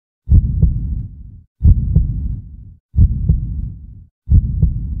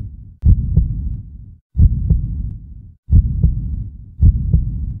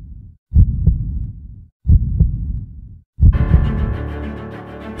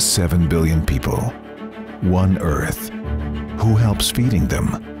7 billion people, one Earth. Who helps feeding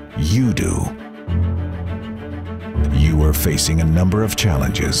them? You do. You are facing a number of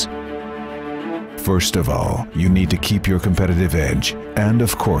challenges. First of all, you need to keep your competitive edge and,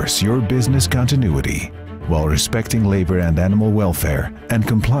 of course, your business continuity, while respecting labor and animal welfare and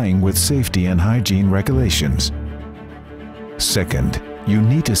complying with safety and hygiene regulations. Second, you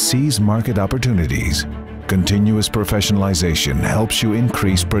need to seize market opportunities. Continuous professionalization helps you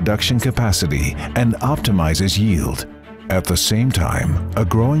increase production capacity and optimizes yield. At the same time, a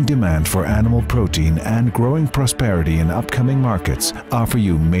growing demand for animal protein and growing prosperity in upcoming markets offer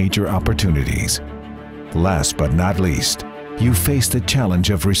you major opportunities. Last but not least, you face the challenge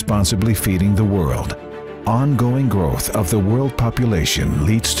of responsibly feeding the world. Ongoing growth of the world population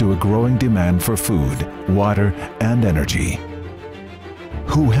leads to a growing demand for food, water, and energy.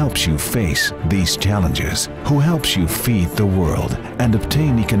 Who helps you face these challenges? Who helps you feed the world and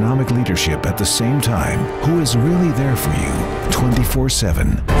obtain economic leadership at the same time? Who is really there for you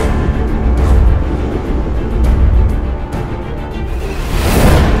 24/7?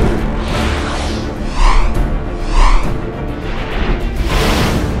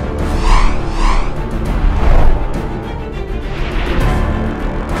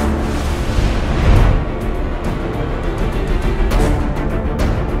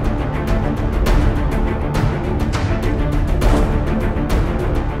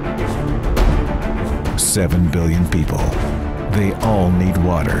 7 billion people. They all need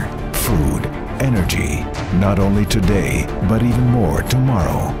water, food, energy, not only today, but even more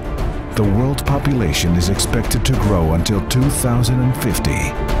tomorrow. The world population is expected to grow until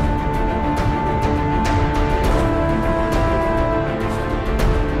 2050.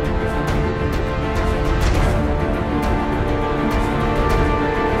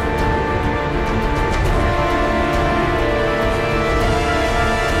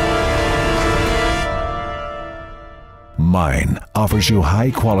 Meyn offers you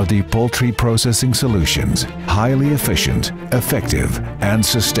high-quality poultry processing solutions, highly efficient, effective, and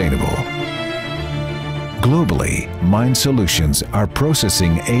sustainable. Globally, Meyn solutions are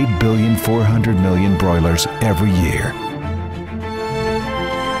processing 8,400,000,000 broilers every year.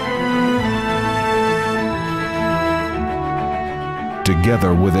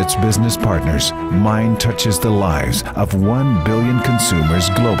 Together with its business partners, Meyn touches the lives of 1 billion consumers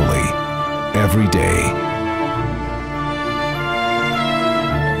globally, every day.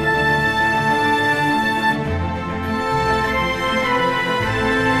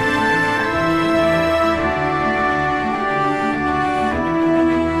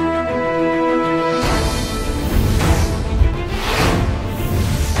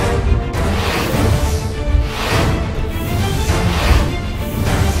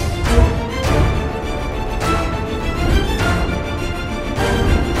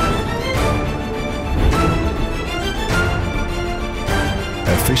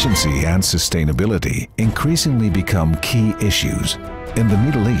 Efficiency and sustainability increasingly become key issues. In the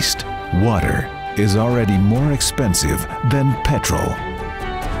Middle East, water is already more expensive than petrol.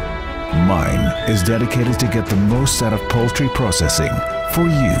 Meyn is dedicated to get the most out of poultry processing for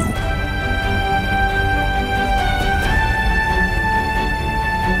you.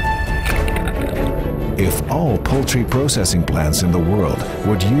 If all poultry processing plants in the world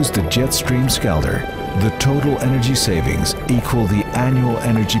would use the jet stream scalder, the total energy savings equal the annual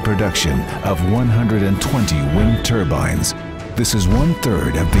energy production of 120 wind turbines. This is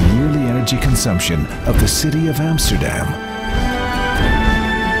 1/3 of the yearly energy consumption of the city of Amsterdam.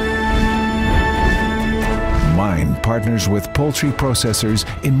 Meyn partners with poultry processors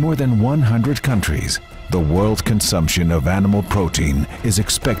in more than 100 countries. The world consumption of animal protein is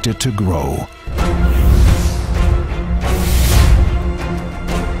expected to grow.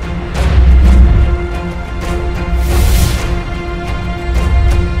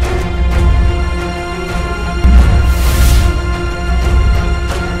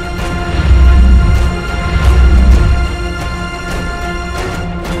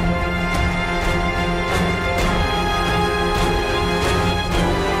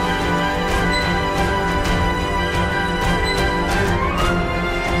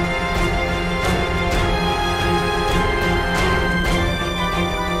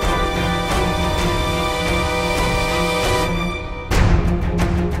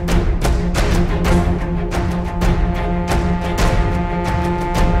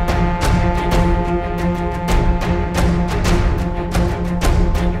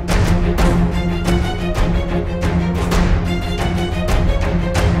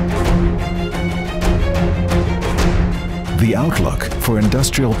 The outlook for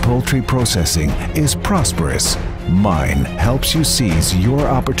industrial poultry processing is prosperous. Meyn helps you seize your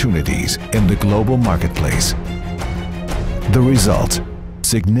opportunities in the global marketplace. The result: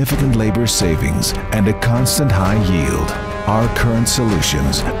 significant labor savings and a constant high yield. Our current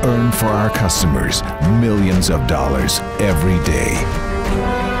solutions earn for our customers millions of dollars every day.